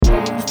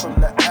from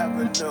the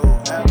avenue,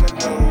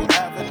 avenue,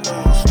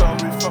 avenue.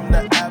 Story from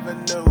the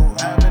avenue,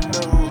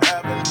 avenue,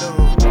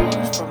 avenue.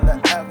 Stories from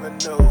the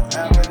avenue,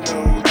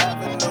 avenue,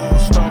 avenue.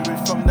 Story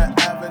from the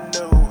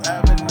avenue,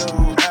 avenue,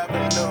 avenue.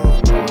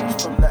 Stories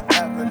from the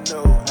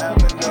avenue,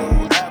 avenue,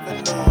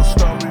 avenue.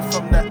 Story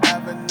from the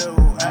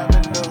avenue,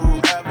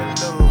 avenue,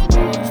 avenue.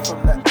 Stories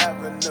from the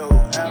avenue,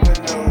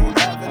 avenue,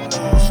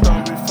 avenue.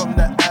 Story from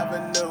the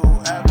avenue,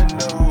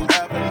 avenue,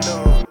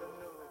 avenue.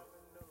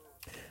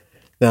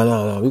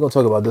 No. We're gonna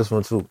talk about this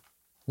one too.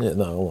 Yeah,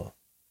 no, hold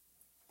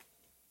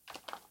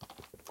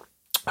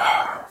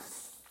on.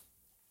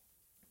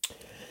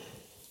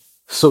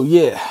 So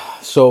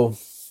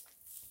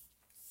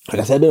like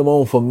I said, I've been on my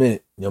own for a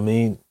minute. You know what I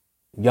mean?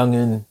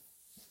 Youngin',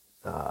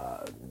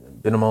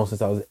 been on my own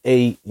since I was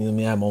 8. You know what I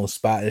mean? I had my own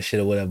spot and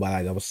shit or whatever.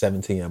 Like I was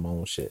 17, I had my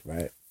own shit,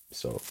 right?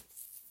 So,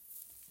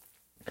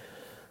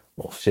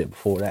 well, shit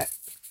before that.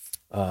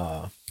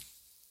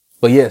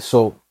 But yeah,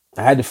 so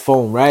I had the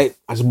phone, right?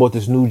 I just bought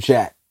this new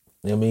jack.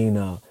 You know what I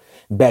mean?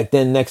 Back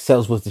then,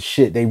 Nextels was the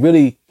shit. They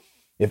really,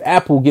 if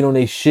Apple get on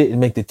their shit and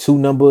make the 2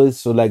 numbers,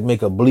 so like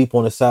make a bleep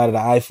on the side of the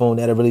iPhone,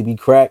 that'll really be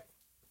cracked.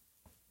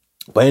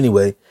 But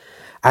anyway,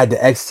 I had the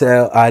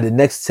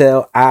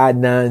Nextel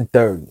i930.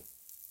 You know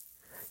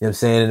what I'm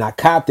saying? And I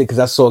copped it because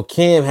I saw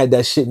Cam had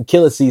that shit in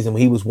Killer Season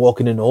when he was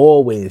walking in the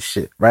hallway and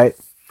shit, right?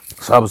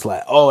 So I was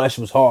like, oh, that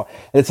shit was hard.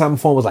 At the time, my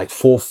phone was like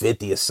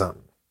 $450 or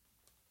something.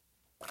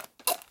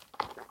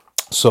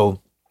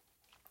 So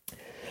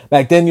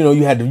back then,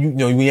 you had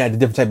we had the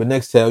different type of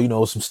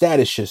Nextel, some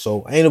status shit.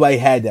 So ain't nobody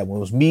had that one.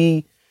 It was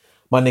me,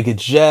 my nigga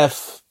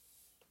Jeff.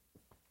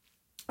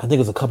 I think it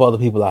was a couple other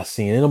people I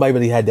seen. Ain't nobody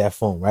really had that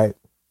phone, right?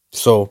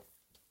 So,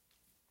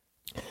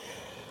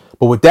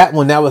 but with that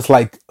one, that was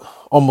like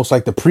almost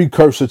like the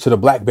precursor to the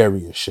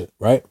BlackBerry and shit,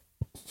 right?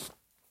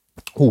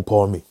 Ooh,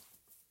 pardon me.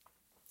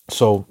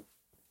 So,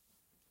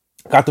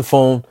 got the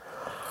phone.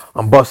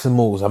 I'm busting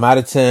moves. I'm out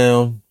of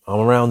town. I'm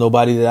around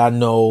nobody that I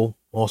know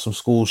on some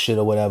school shit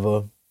or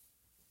whatever.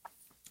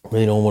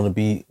 Really don't want to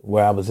be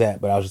where I was at,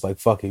 but I was just like,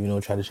 fuck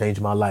it, try to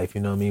change my life,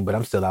 you know what I mean? But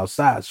I'm still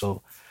outside,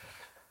 so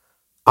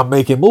I'm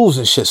making moves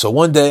and shit. So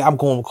one day I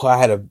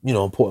had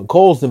important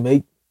calls to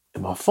make,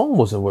 and my phone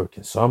wasn't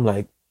working. So I'm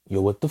like,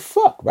 yo, what the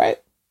fuck, right?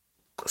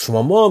 So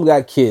my mom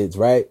got kids,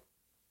 right?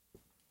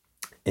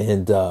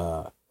 And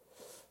her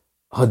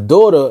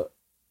daughter,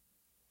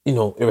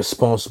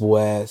 irresponsible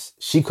ass,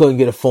 she couldn't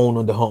get a phone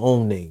under her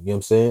own name, you know what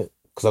I'm saying?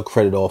 Because her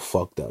credit all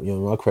fucked up.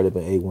 My credit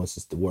been A1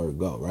 since the word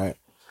go, right?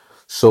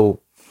 So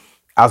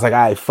I was like, all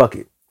right, fuck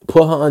it.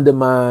 Put her under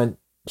mine.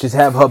 Just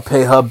have her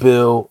pay her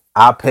bill.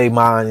 I'll pay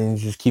mine and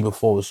just keep it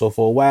forward. So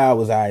for a while, it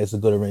was all right. It's a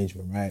good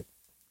arrangement, right?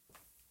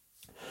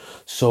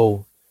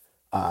 So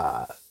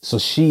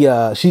she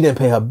didn't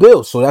pay her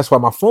bill. So that's why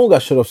my phone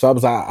got shut off. So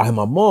I had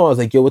my mom. I was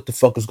like, yo, what the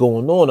fuck is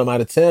going on? I'm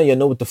out of town. Y'all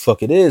know what the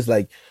fuck it is.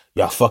 Like,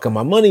 y'all fucking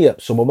my money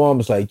up. So my mom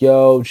was like,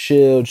 yo,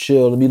 chill.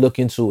 Let me look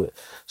into it.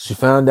 She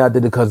found out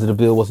that because of the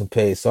bill wasn't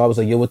paid. So I was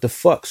like, yo, what the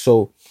fuck?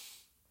 So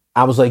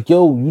I was like,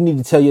 yo, you need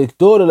to tell your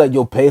daughter, like,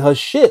 yo, pay her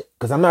shit.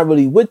 Because I'm not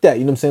really with that.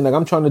 You know what I'm saying? Like,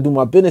 I'm trying to do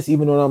my business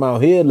even though I'm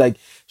out here. Like,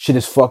 shit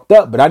is fucked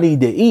up, but I need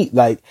to eat.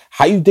 Like,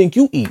 how you think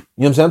you eat? You know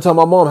what I'm saying? I'm telling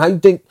my mom, how you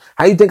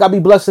think I be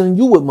blessing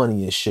you with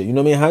money and shit? You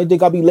know what I mean? How you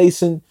think I be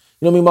lacing, you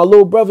know what I mean, my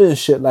little brother and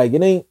shit? Like,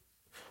 it ain't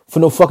for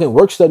no fucking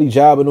work study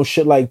job or no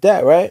shit like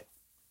that, right?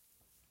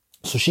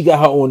 So she got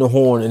her on the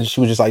horn and she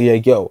was just like, yeah,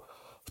 yo,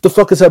 what the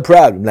fuck is her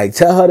problem? Like,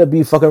 tell her to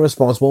be fucking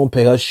responsible and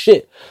pay her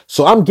shit.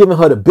 So I'm giving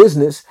her the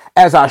business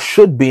as I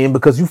should be, and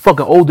because you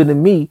fucking older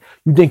than me,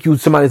 you think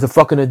somebody's a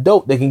fucking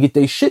adult, they can get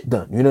their shit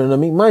done. You know what I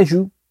mean? Mind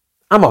you,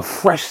 I'm a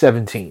fresh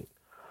 17.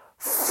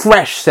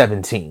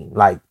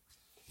 Like,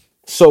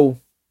 so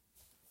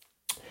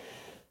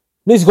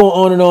this going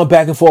on and on,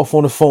 back and forth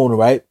on the phone,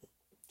 right?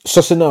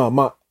 So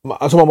no,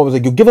 I told my mom, I was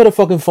like, yo, give her the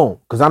fucking phone.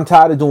 Because I'm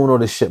tired of doing all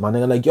this shit, my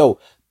nigga. Like, yo,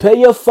 pay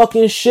your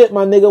fucking shit,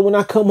 my nigga, when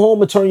I come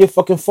home and turn your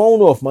fucking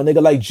phone off, my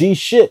nigga. Like, G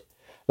shit.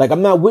 Like,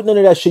 I'm not with none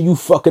of that shit. You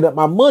fucking up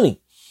my money.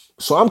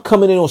 So I'm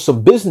coming in on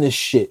some business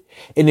shit.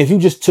 And if you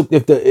just took,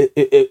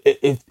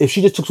 if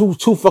she just took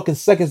two fucking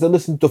seconds to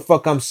listen to the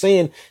fuck I'm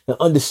saying and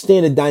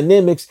understand the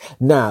dynamics,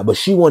 nah, but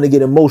she want to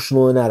get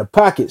emotional and out of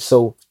pocket.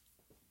 So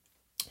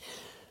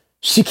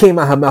she came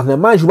out her mouth. Now,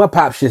 mind you, my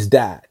pops just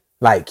died.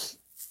 Like,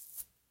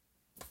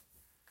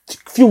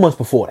 a few months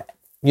before that.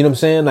 You know what I'm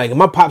saying? Like,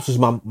 my pops was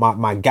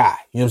my guy.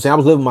 You know what I'm saying? I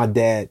was living with my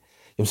dad. You know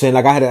what I'm saying?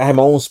 Like, I had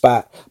my own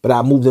spot, but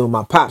I moved in with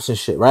my pops and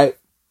shit, right?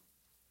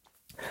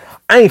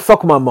 I ain't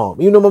fuck with my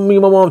mom. You know what me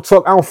and my mom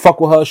talk? I don't fuck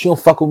with her. She don't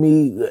fuck with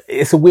me.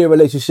 It's a weird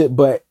relationship,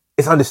 but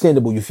it's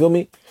understandable. You feel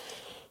me?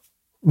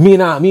 Me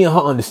and her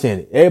understand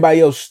it.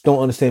 Everybody else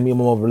don't understand me and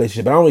my mom's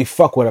relationship. But I don't really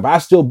fuck with her. But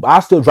I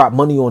still drop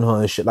money on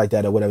her and shit like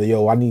that or whatever.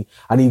 Yo, I need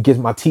to get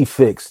my teeth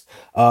fixed.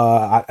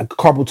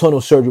 Carpal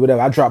tunnel surgery,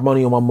 whatever. I drop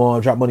money on my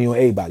mom, drop money on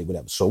everybody,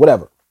 whatever. So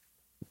whatever.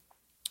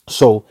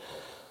 So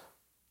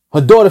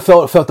her daughter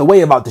felt the way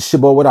about this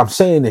shit, but what I'm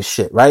saying is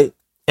shit, right?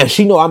 And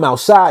she know I'm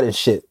outside and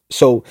shit.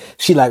 So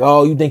she like,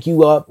 oh, you think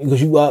you up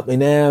because you up and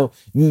now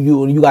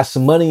you got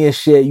some money and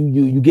shit.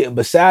 You getting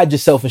beside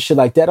yourself and shit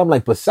like that. I'm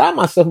like, beside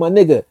myself, my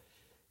nigga.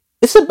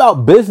 It's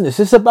about business.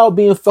 It's about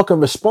being fucking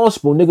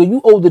responsible, nigga.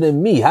 You older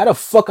than me. How the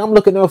fuck I'm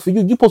looking out for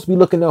you? You supposed to be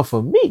looking out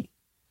for me,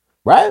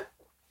 right?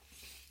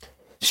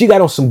 She got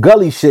on some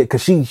gully shit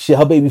because she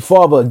her baby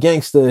father a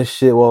gangster and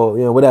shit. Well,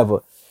 you know,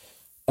 whatever.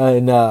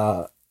 And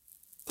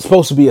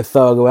supposed to be a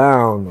thug. Or I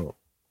don't know.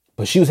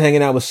 But she was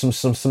hanging out with some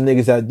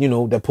niggas that, you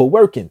know, that put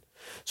work in.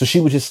 So she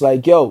was just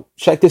like, yo,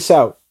 check this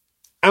out.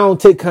 I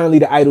don't take kindly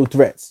to idle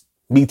threats.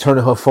 Me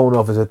turning her phone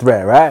off as a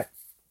threat, right?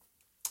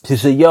 She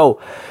said, yo,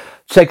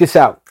 check this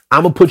out.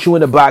 I'm going to put you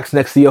in a box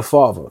next to your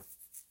father.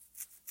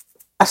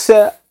 I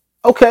said,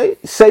 okay,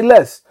 say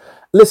less.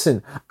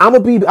 Listen, I'm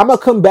going to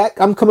come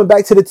back. I'm coming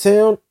back to the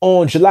town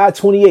on July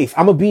 28th.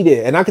 I'm going to be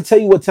there. And I can tell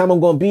you what time I'm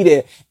going to be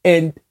there.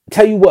 And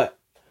tell you what,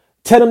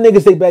 tell them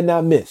niggas they better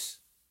not miss.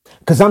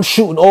 Because I'm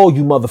shooting all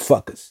you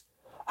motherfuckers.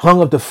 Hung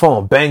up the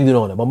phone, banged it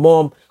on her. My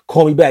mom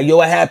called me back. Yo,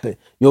 what happened?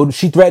 Yo,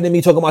 she threatening me,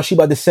 talking about she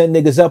about to send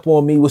niggas up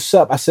on me. What's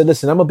up? I said,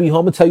 listen, I'm going to be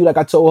home and tell you like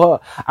I told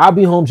her. I'll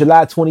be home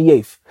July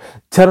 28th.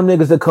 Tell them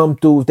niggas to come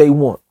through if they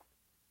want.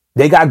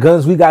 They got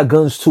guns. We got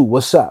guns too.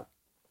 What's up?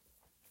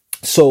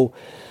 So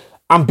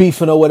I'm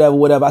beefing or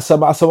whatever. I said,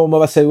 my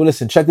mother, I said, well,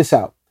 listen, check this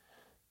out.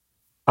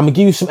 I'm going to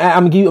give you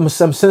I'm going to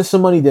send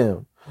some money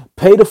down.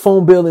 Pay the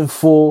phone bill in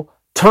full.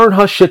 Turn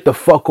her shit the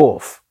fuck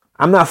off.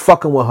 I'm not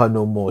fucking with her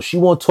no more. She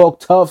won't talk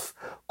tough.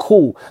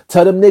 Cool.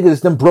 Tell them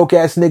niggas, them broke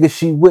ass niggas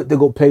she with to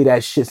go pay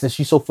that shit since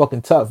she's so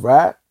fucking tough,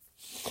 right?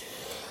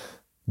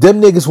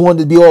 Them niggas wanted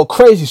to be all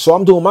crazy, so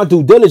I'm doing my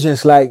due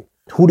diligence like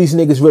who these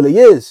niggas really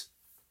is.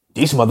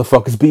 These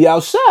motherfuckers be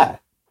outside.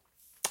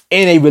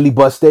 And they really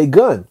bust their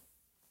gun.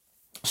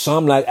 So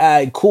I'm like, all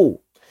right,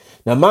 cool.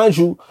 Now, mind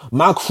you,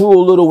 my crew a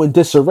little in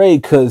disarray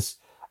because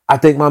I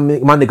think my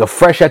nigga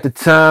Fresh at the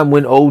time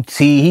went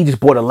OT. He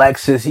just bought a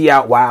Lexus. He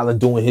out wild and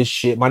doing his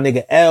shit. My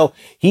nigga L,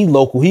 he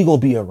local. He gonna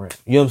be around.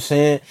 You know what I'm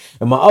saying?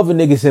 And my other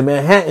niggas in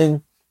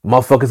Manhattan,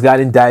 motherfuckers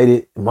got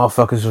indicted.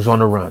 Motherfuckers was on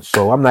the run.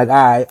 So I'm like, all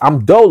right,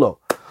 I'm dolo.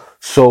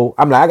 So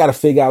I'm like, I gotta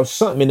figure out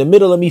something. In the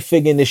middle of me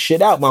figuring this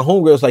shit out, my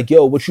homegirl's like,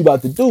 yo, what you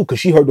about to do? Because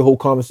she heard the whole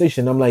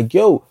conversation. I'm like,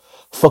 yo,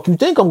 fuck you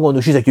think I'm going to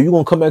do? She's like, yo, you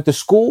going to come back to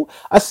school?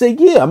 I said,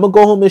 yeah, I'm going to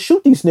go home and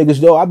shoot these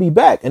niggas, though. I'll be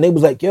back. And they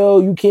was like,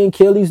 yo, you can't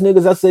kill these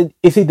niggas. I said,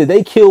 it's either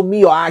they kill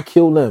me or I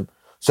kill them.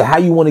 So how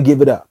you want to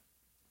give it up?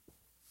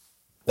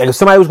 Like if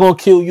somebody was going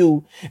to kill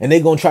you and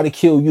they going to try to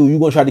kill you, you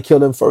going to try to kill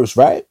them first,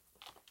 right?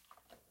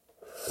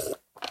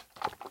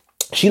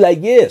 She like,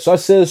 yeah. So I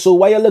said, so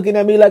why y'all looking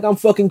at me like I'm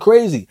fucking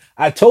crazy?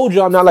 I told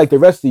you I'm not like the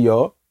rest of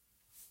y'all.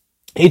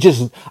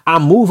 I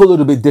move a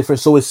little bit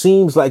different, so it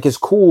seems like it's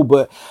cool,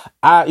 but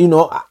I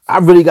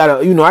really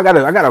gotta, I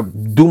gotta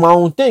do my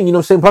own thing, you know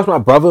what I'm saying? Plus my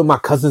brother, my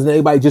cousins, and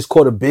everybody just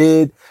caught a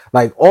bid.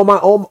 Like all my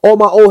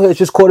old heads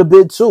just caught a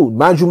bid too.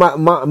 Mind you, my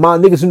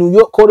niggas in New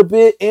York caught a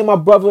bid, and my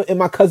brother and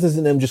my cousins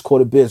and them just caught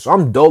a bid. So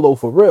I'm dolo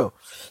for real.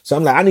 So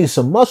I'm like, I need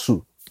some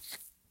muscle.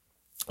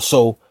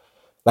 So,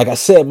 like I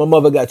said, my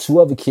mother got 2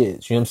 other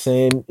kids, you know what I'm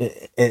saying?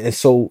 And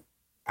so,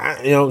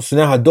 so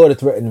now her daughter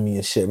threatening me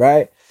and shit,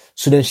 right?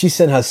 So then she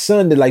sent her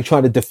son to like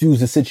try to diffuse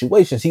the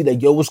situation. She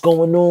like, yo, what's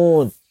going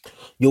on?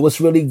 Yo,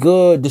 what's really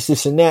good?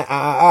 This and that.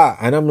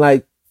 And I'm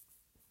like,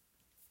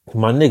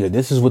 my nigga,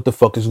 this is what the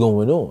fuck is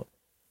going on.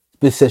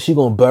 Bitch said she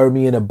gonna bury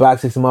me in a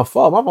box next to my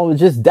father. My mama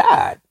just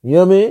died. You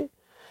know what I mean?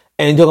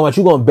 And talking about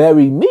you gonna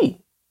bury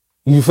me.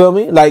 You feel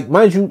me? Like,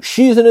 mind you,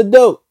 she's an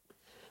adult.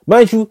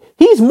 Mind you,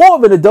 he's more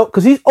of an adult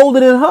because he's older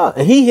than her.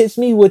 And he hits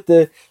me with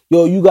the,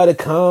 yo, you gotta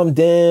calm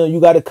down.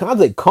 I was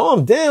like,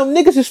 calm down?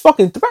 Niggas is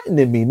fucking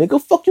threatening me, nigga.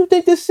 Fuck you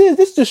think this is?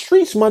 This the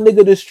streets, my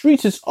nigga. The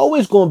streets is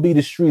always gonna be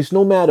the streets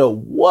no matter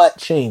what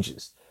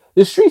changes.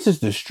 The streets is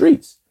the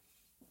streets.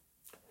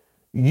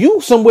 You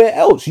somewhere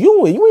else.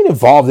 You ain't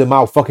involved in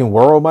my fucking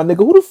world, my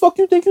nigga. Who the fuck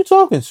you think you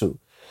talking to?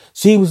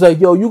 So he was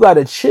like, yo, you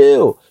gotta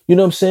chill. You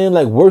know what I'm saying?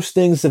 Like, worse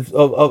things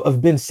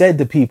have been said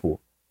to people.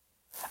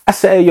 I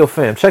said, hey, yo,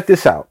 fam, check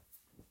this out.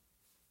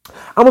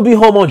 I'm going to be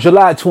home on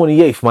July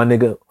 28th, my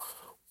nigga.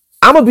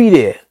 I'm going to be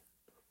there.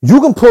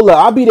 You can pull up.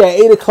 I'll be there at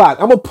 8 o'clock.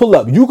 I'm going to pull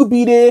up. You could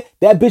be there.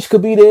 That bitch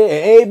could be there.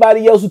 And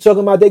everybody else who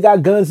talking about they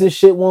got guns and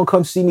shit won't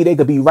come see me. They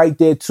could be right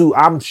there, too.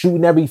 I'm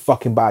shooting every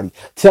fucking body.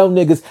 Tell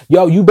niggas,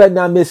 yo, you better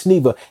not miss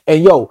neither.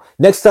 And, yo,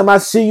 next time I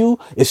see you,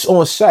 it's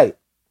on site.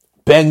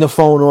 Bang the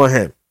phone on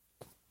him.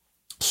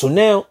 So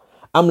now,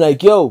 I'm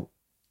like, yo,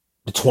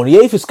 the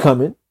 28th is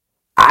coming.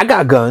 I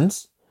got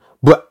guns.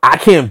 But I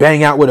can't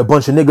bang out with a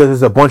bunch of niggas.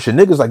 There's a bunch of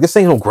niggas. Like, this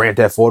ain't no Grand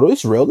Theft Auto.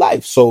 It's real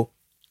life. So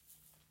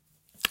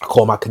I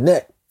call my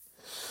connect.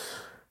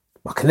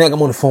 I'm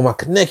on the phone. My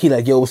connect. He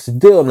like, yo, what's the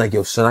deal? I'm like,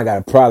 yo, son, I got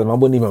a problem. I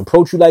wouldn't even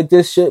approach you like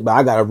this shit, but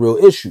I got a real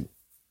issue.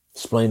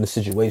 Explain the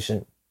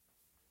situation.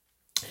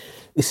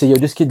 He said, yo,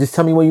 just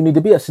tell me where you need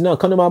to be. I said, no,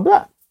 come to my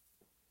block.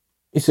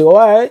 He said, all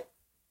right.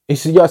 He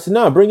said, yo, I said,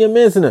 no, bring your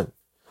mans in them.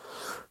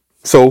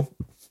 So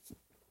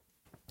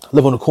I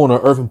live on the corner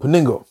of Irving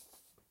Paningo.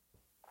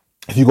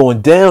 If you're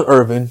going down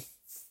Irving,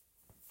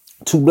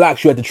 2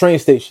 blocks, you're at the train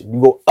station.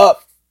 You go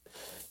up,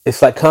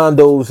 It's like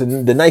condos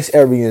and the nice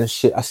area and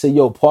shit. I said,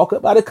 yo, park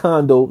up by the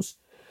condos,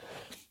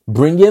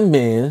 bring your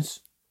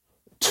mans,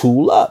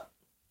 tool up.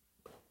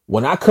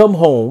 When I come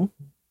home,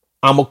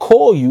 I'ma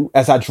call you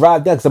as I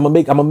drive down, because I'm gonna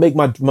make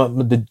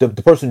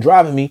the person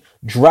driving me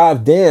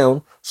drive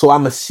down, so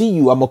I'ma see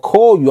you, I'ma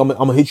call you, I'm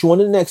gonna hit you on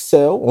the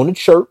Nextel, on the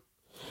chirp,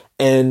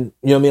 and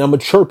you know what I mean, I'm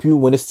gonna chirp you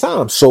when it's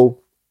time. So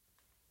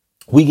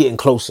we getting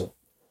closer.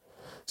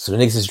 So the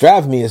niggas is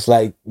driving me, it's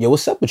like, yo,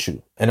 what's up with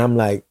you? And I'm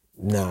like,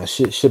 nah,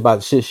 shit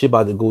about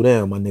to go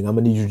down, my nigga. I'm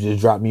gonna need you to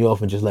just drop me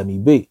off and just let me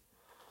be.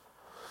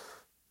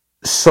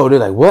 So they're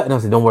like, what? And I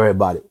said, don't worry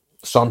about it.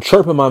 So I'm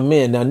chirping my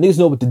man. Now niggas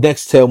know with the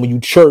Nextel, when you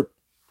chirp,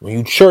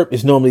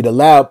 it's normally the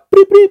loud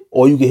beep beep,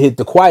 or you can hit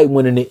the quiet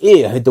one in the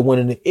ear. I hit the one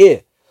in the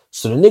ear.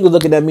 So the nigga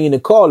looking at me in the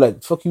car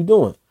like, fuck you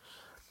doing?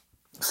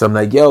 So I'm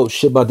like, yo,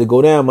 shit about to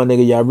go down, my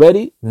nigga, y'all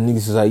ready? And the nigga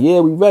says like, yeah,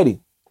 we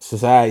ready.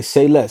 Says, all right,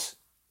 say less.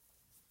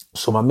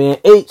 So my man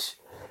H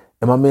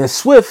and my man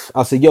Swift,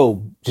 I said,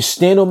 yo, just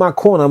stand on my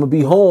corner. I'm gonna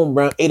be home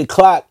around 8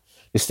 o'clock.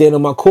 Just stand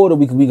on my corner.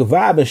 We can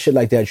vibe and shit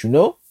like that, you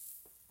know?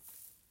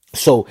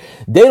 So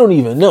they don't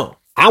even know.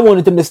 I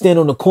wanted them to stand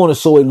on the corner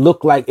so it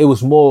looked like it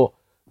was more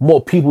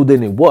people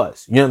than it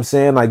was. You know what I'm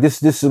saying? Like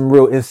this some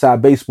real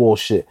inside baseball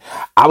shit.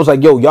 I was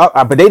like, yo, y'all,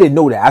 but they didn't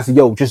know that. I said,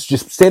 yo,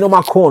 just stand on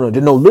my corner.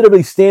 No,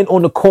 literally stand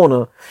on the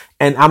corner,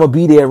 and I'm gonna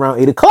be there around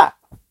 8 o'clock.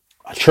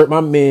 I chirp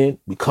my man.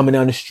 We coming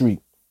down the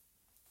street.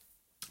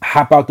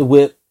 Hop out the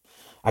whip.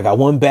 I got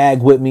one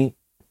bag with me.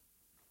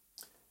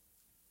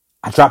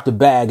 I dropped the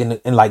bag in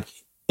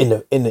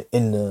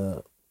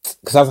the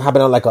because I was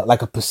hopping on like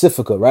a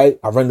Pacifica, right?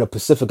 I rented a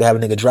Pacifica, have a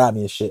nigga drive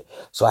me and shit.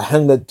 So I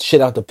hung that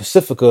shit out the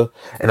Pacifica,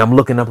 and I'm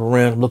looking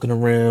around, looking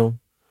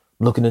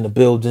in the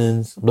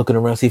buildings, looking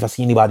around, see if I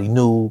see anybody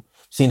new,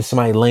 seeing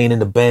somebody laying in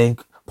the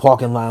bank,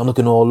 parking lot, I'm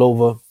looking all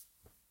over.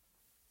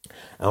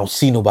 I don't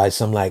see nobody,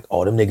 so I'm like,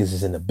 oh, them niggas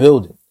is in the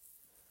building.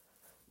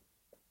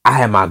 I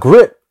had my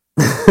grip.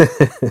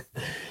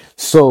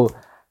 So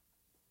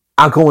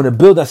I go in the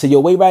building, I said, yo,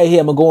 wait right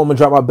here, I'm gonna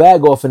drop my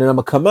bag off, and then I'm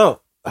gonna come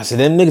out. I said,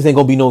 them niggas ain't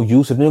gonna be no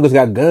use. If them niggas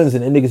got guns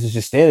and them niggas is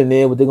just standing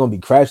there, what they gonna be,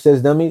 crash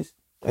test dummies?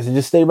 I said,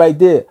 just stay right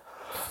there.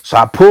 So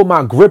I pulled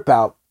my grip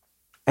out,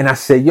 and I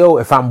said, yo,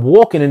 if I'm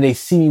walking and they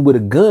see me with a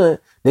gun,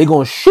 they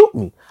gonna shoot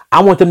me.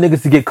 I want them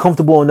niggas to get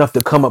comfortable enough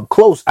to come up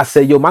close. I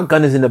said, yo, my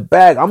gun is in the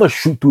bag. I'm gonna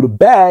shoot through the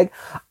bag.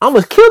 I'm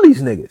gonna kill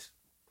these niggas.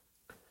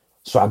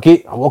 So I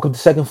walk up the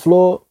second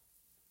floor.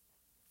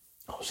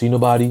 I don't see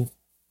nobody.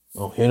 I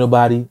don't hear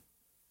nobody.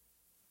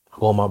 I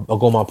go in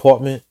my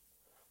apartment.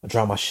 I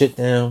drop my shit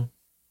down.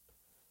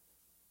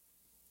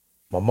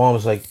 My mom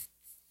was like,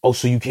 oh,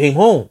 so you came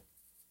home?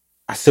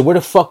 I said, where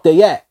the fuck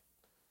they at?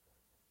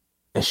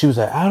 And she was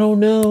like, I don't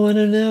know.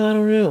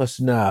 I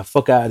said, nah,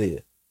 fuck out of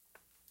here.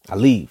 I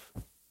leave.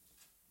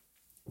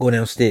 Go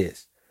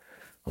downstairs.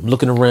 I'm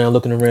looking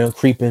around,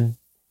 creeping.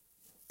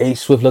 A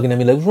Swift looking at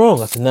me like, what's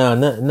wrong? I said, nah,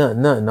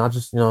 nothing. I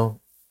just,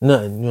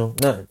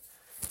 nothing.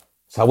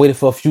 So I waited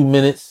for a few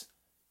minutes.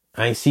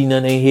 I ain't see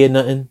nothing, ain't hear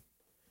nothing.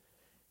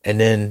 And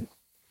then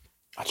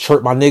I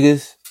chirped my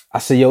niggas. I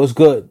said, yo, it's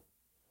good.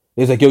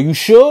 They was like, yo, you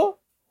sure?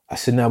 I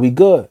said, nah, we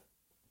good.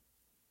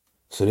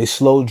 So they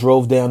slow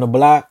drove down the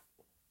block.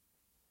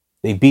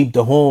 They beeped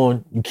the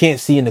horn. You can't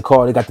see in the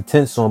car. They got the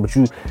tents on, but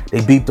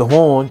they beeped the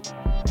horn.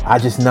 I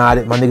just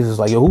nodded. My niggas was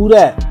like, yo, who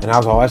that? And I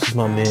was like, oh, that's just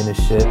my man and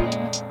shit.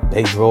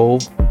 They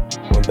drove,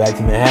 went back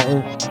to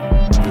Manhattan.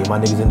 Yeah, my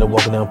niggas ended up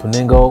walking down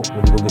Paningo.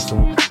 Went to go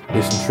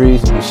get some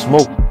trees and get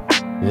smoke.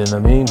 You know what I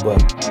mean? But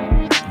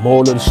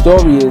moral of the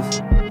story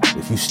is,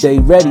 if you stay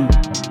ready,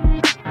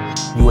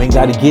 you ain't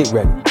got to get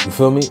ready. You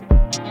feel me?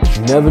 But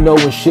you never know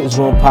when shit is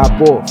going to pop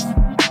off.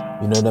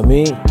 You know what I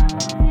mean?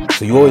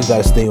 So you always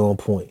got to stay on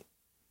point.